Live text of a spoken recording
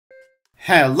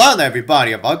Hello there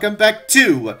everybody and welcome back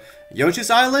to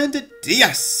Yoshi's Island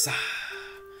DS!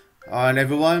 Alright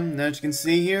everyone, as you can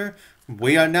see here,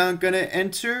 we are now gonna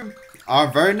enter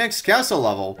our very next castle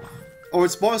level. Or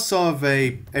it's more so of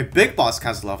a big boss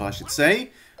castle level, I should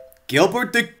say.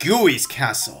 Gilbert the Gooey's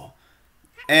castle.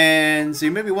 And so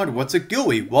you may be wondering, what's a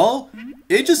Gooey? Well,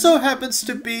 it just so happens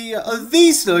to be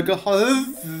these new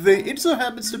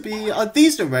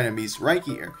enemies right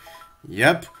here.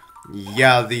 Yep. These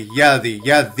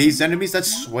enemies that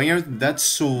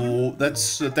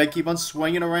that keep on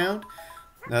swinging around,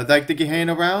 that they keep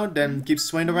hanging around and keep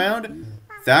swinging around.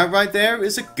 That right there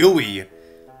is a Gooey.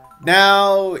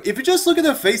 Now, if you just look at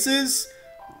their faces,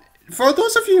 for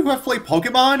those of you who have played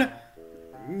Pokemon,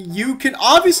 you can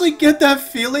obviously get that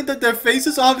feeling that their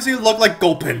faces obviously look like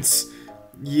Gulpins.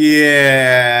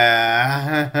 Yeah.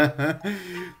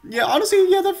 Yeah, honestly,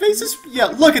 yeah, their faces, yeah,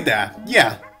 look at that.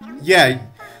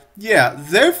 Yeah,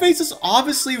 their faces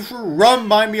obviously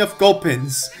remind me of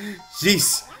Gulpins.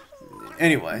 Jeez.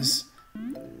 Anyways.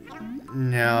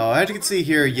 Now, as you can see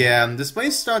here, yeah, this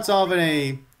place starts off in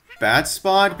a bad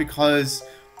spot because,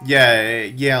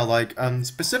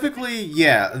 specifically,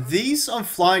 yeah, these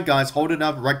fly guys holding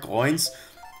up red coins,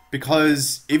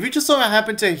 because if you just so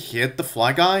happen to hit the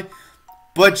fly guy,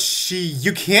 but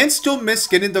you can still miss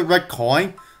getting the red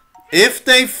coin if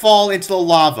they fall into the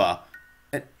lava.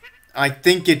 I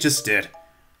think it just did.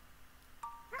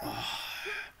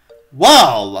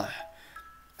 Well,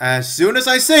 as soon as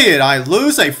I say it, I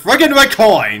lose a friggin' red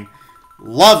coin.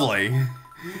 Lovely.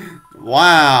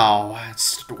 Wow.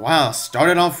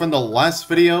 Started off from the last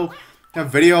video. A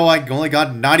video I only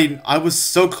got 90. I was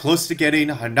so close to getting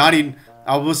 90.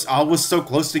 I was so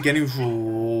close to getting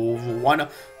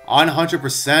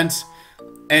 100%.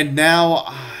 And now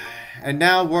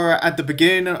we're at the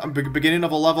beginning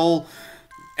of a level.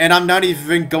 And I'm not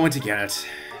even going to get it.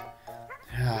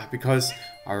 Because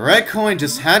a red coin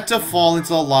just had to fall into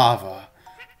the lava.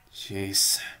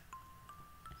 Jeez.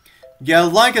 Yeah,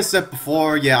 like I said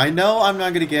before, yeah, I know I'm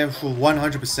not going to get it for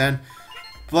 100%.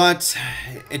 But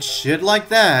it's shit like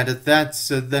that.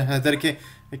 That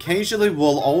occasionally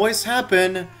will always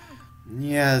happen.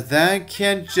 Yeah, that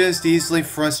can just easily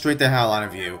frustrate the hell out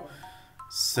of you.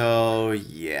 So,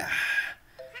 yeah.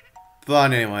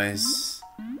 But anyways.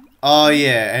 Oh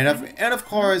yeah, and of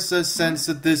course, since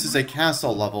this is a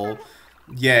castle level,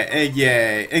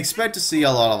 expect to see a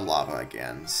lot of lava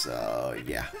again. So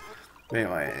yeah.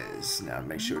 Anyways, now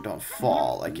make sure don't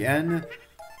fall again.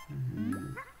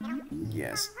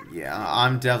 Yes, yeah,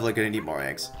 I'm definitely gonna need more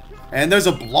eggs. And there's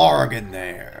a Blargg in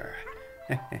there.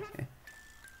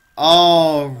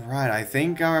 Alright, I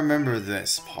think I remember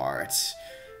this part.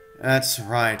 That's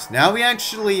right. Now we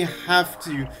actually have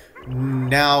to.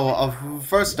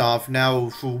 First off,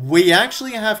 we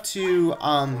actually have to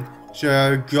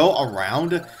go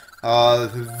around.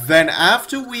 Then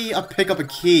after we pick up a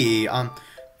key,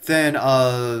 then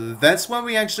that's when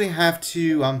we actually have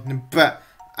to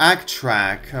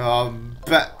backtrack,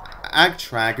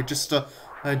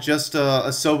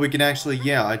 so we can actually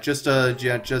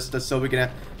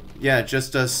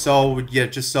so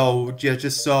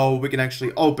we can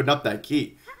actually open up that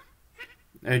key.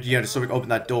 And yeah, so we can open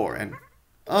that door, and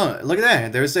oh, look at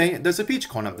that! There's a peach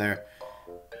corn up there,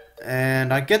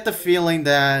 and I get the feeling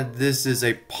that this is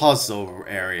a puzzle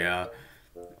area,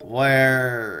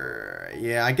 where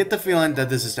I get the feeling that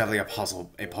this is definitely a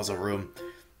puzzle room,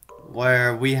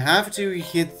 where we have to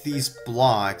hit these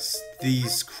blocks,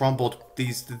 these crumpled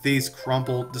pieces of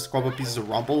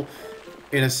rumble,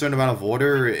 in a certain amount of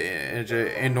order,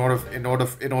 in order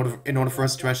for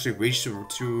us to actually reach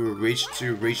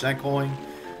that coin.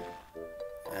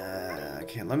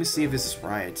 Okay, let me see if this is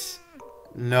right.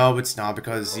 No, it's not,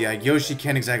 because yeah, Yoshi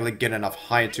can't exactly get enough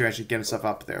height to actually get himself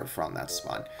up there from that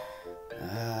spot.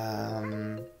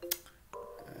 I'm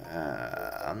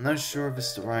not sure if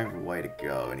it's the right way to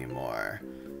go anymore.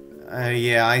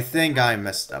 Yeah, I think I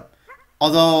messed up.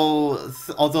 Although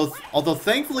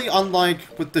thankfully,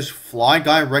 unlike with the fly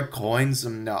guy red coins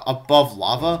above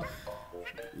lava,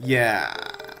 yeah,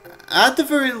 at the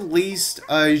very least,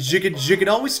 you can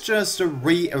always just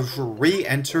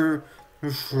re-enter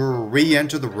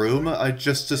the room,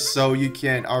 just so you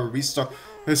can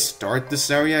start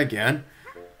this area again.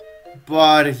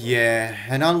 But yeah,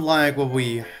 and unlike what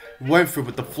we went through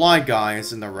with the fly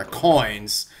guys and the red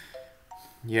coins,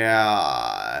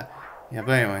 yeah, but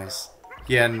anyways.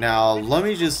 Yeah, now let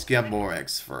me just get more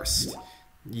eggs first.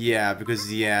 Yeah,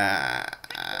 because yeah,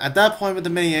 at that point with the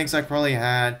many eggs I currently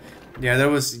had, there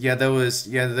was no way I was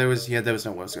gonna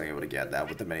be able to get that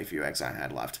with the many few eggs I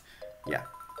had left. Yeah,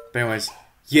 but anyways,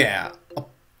 yeah,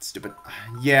 Stupid.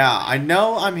 Yeah, I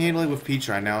know I'm handling with Peach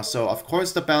right now, so of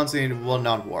course the bouncing will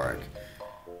not work.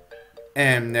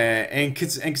 And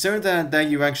considering that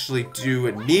you actually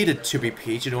do need it to be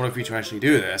Peach in order for you to actually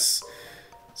do this.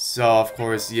 So of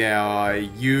course, yeah,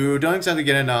 you don't exactly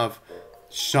get enough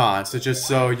shots, just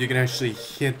so you can actually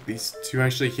hit these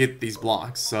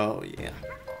blocks. So yeah.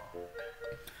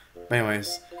 But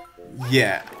anyways,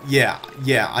 yeah.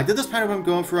 I did this pattern I'm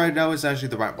going for right now is actually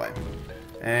the right way.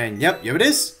 And yep, here it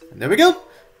is. And there we go.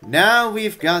 Now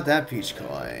we've got that Peach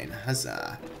coin.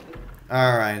 Huzzah.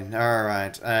 Alright.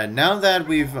 Now that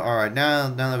we've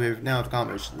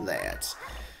accomplished that.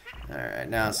 Alright,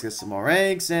 now let's get some more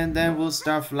eggs and then we'll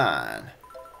start flying.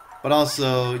 But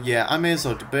also, yeah, I may as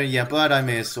well do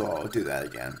that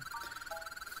again.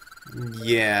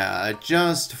 Yeah,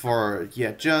 just for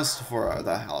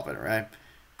the hell of it, right?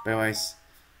 But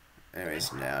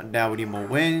anyways, now we need more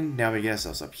wind. Now we get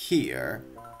ourselves up here.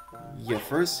 Yeah,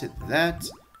 first hit that.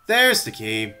 There's the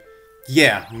key.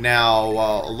 Yeah, now,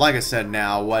 like I said,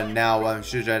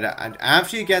 after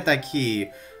you get that key,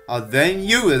 then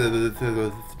you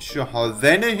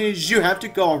have to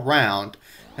go around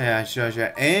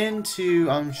into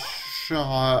a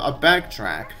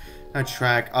backtrack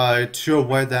to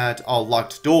where that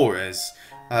locked door is,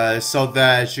 so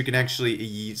that you can actually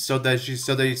use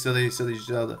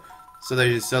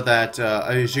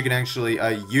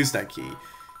that key.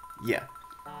 Yeah.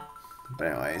 But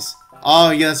anyways, oh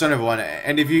yeah, that's another one.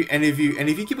 And if you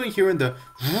keep on hearing the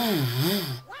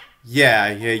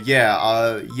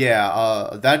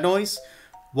that noise,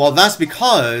 well, that's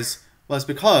because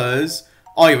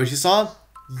oh yeah, what you saw?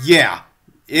 Yeah,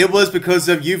 it was because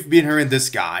of you've been hearing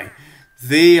this guy,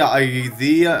 the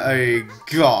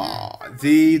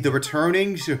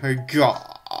returning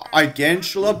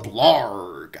Gargantua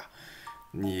Blargg.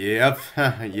 Yep,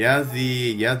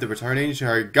 the returning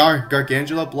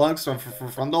Gargantua Blargg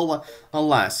from the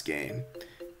last game.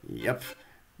 Yep.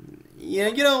 Yeah,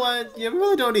 you know what? Yeah, we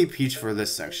really don't need Peach for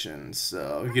this section,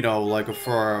 so you know, like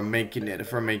for making it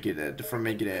back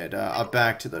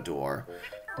to the door.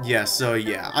 Yeah, so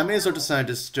yeah, I may as well decide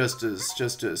just to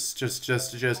switch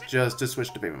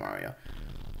to Baby Mario.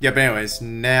 Yeah, but anyways,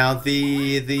 now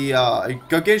the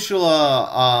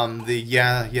Gargantua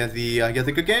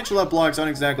the Gargantua blocks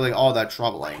aren't exactly all that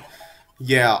troubling.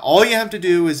 Yeah, all you have to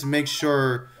do is make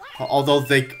sure, although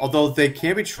they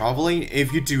can be troubling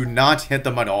if you do not hit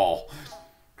them at all.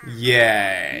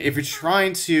 Yeah, if you're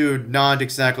trying to not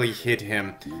exactly hit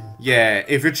him. Yeah,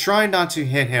 if you're trying not to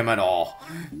hit him at all.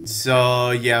 So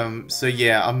yeah, make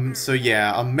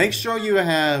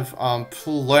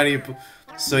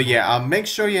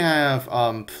sure you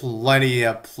have plenty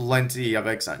of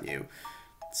eggs on you.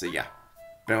 So yeah.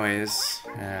 But anyways,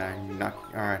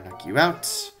 knock you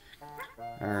out.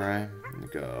 Alright,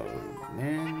 go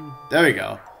in. There we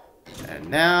go.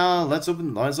 And now let's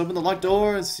open the locked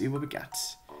door and see what we got.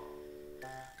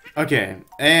 Okay,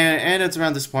 and it's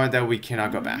around this point that we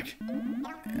cannot go back.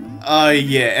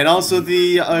 Yeah, and also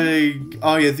the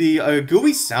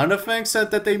gooey sound effects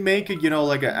that they make, you know,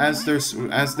 like as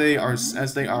they are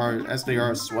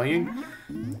swaying.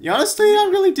 Yeah, honestly, I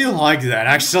really do like that.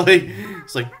 Actually,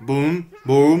 it's like boom,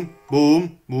 boom,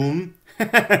 boom, boom.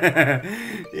 Yeah,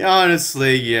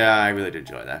 honestly, yeah, I really did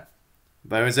enjoy that.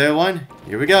 But anyways, everyone,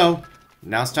 here we go.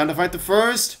 Now it's time to fight the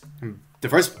first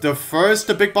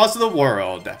big boss of the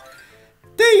world.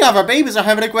 The other babies are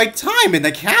having a great time in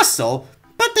the castle,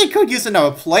 but they could use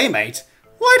another playmate.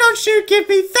 Why don't you give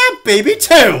me that baby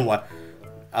too?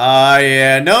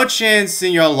 Yeah, no chance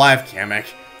in your life, Kamek.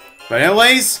 But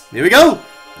anyways, here we go.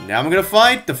 Now I'm gonna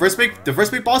fight the first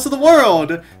big boss of the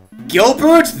world,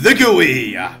 Gilbert the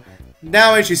Gooey.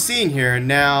 Now, as you've seen here,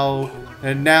 now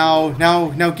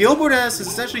Gilbert has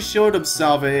essentially showed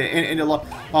himself in a lot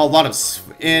of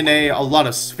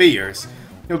spheres.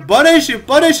 But as you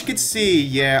can see,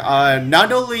 yeah,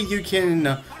 not only you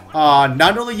can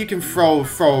throw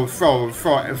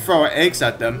eggs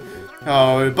at them,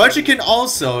 but you can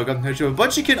also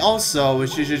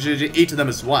eat them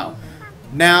as well.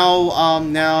 Now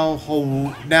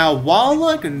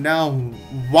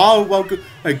while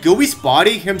Gooey's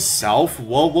body himself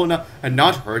will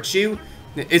not hurt you,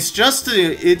 it's just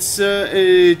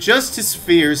his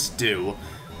fears do.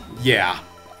 Yeah.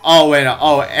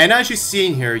 And as you've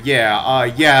seen here,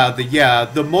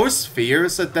 the more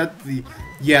spheres that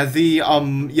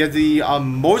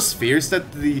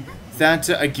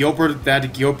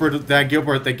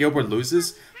Gilbert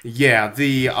loses, yeah,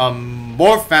 the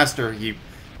more faster he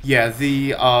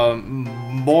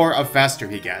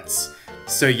gets.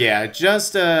 So yeah,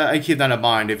 just keep that in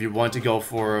mind if you want to go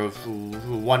for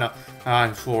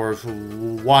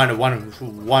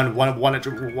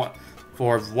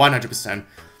 100%.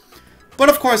 But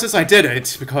of course, as I did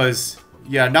it, because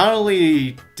yeah, not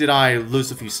only did I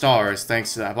lose a few stars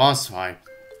thanks to that boss fight,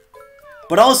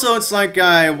 but also it's like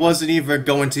I wasn't even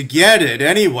going to get it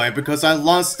anyway because I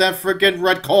lost that freaking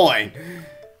red coin.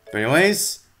 But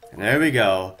anyways, there we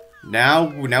go. Now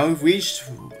we've reached.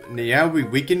 Yeah,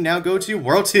 we can now go to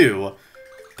World 2.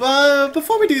 But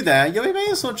before we do that, yeah, we may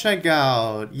as well check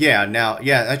out. Yeah, now,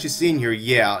 yeah, as you've seen here,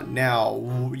 yeah,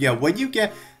 now, yeah, when you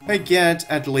get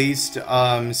at least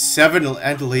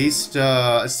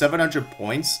 700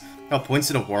 points,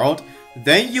 points in the world,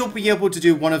 then you'll be able to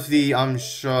do one of the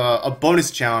a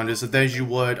bonus challenges that you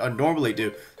would normally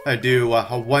do.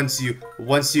 Once you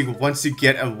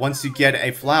get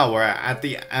a flower at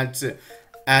the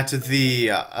end of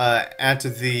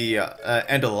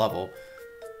the level.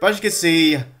 But as you can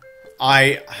see,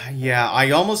 I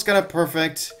almost got a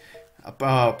perfect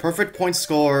point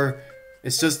score.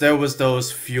 It's just there was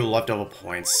those few leftover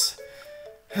points.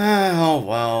 Oh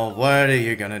well, what are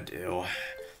you gonna do?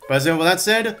 But with that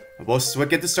said, we'll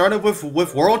get this started with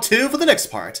World 2 for the next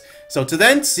part. So till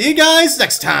then, see you guys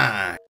next time!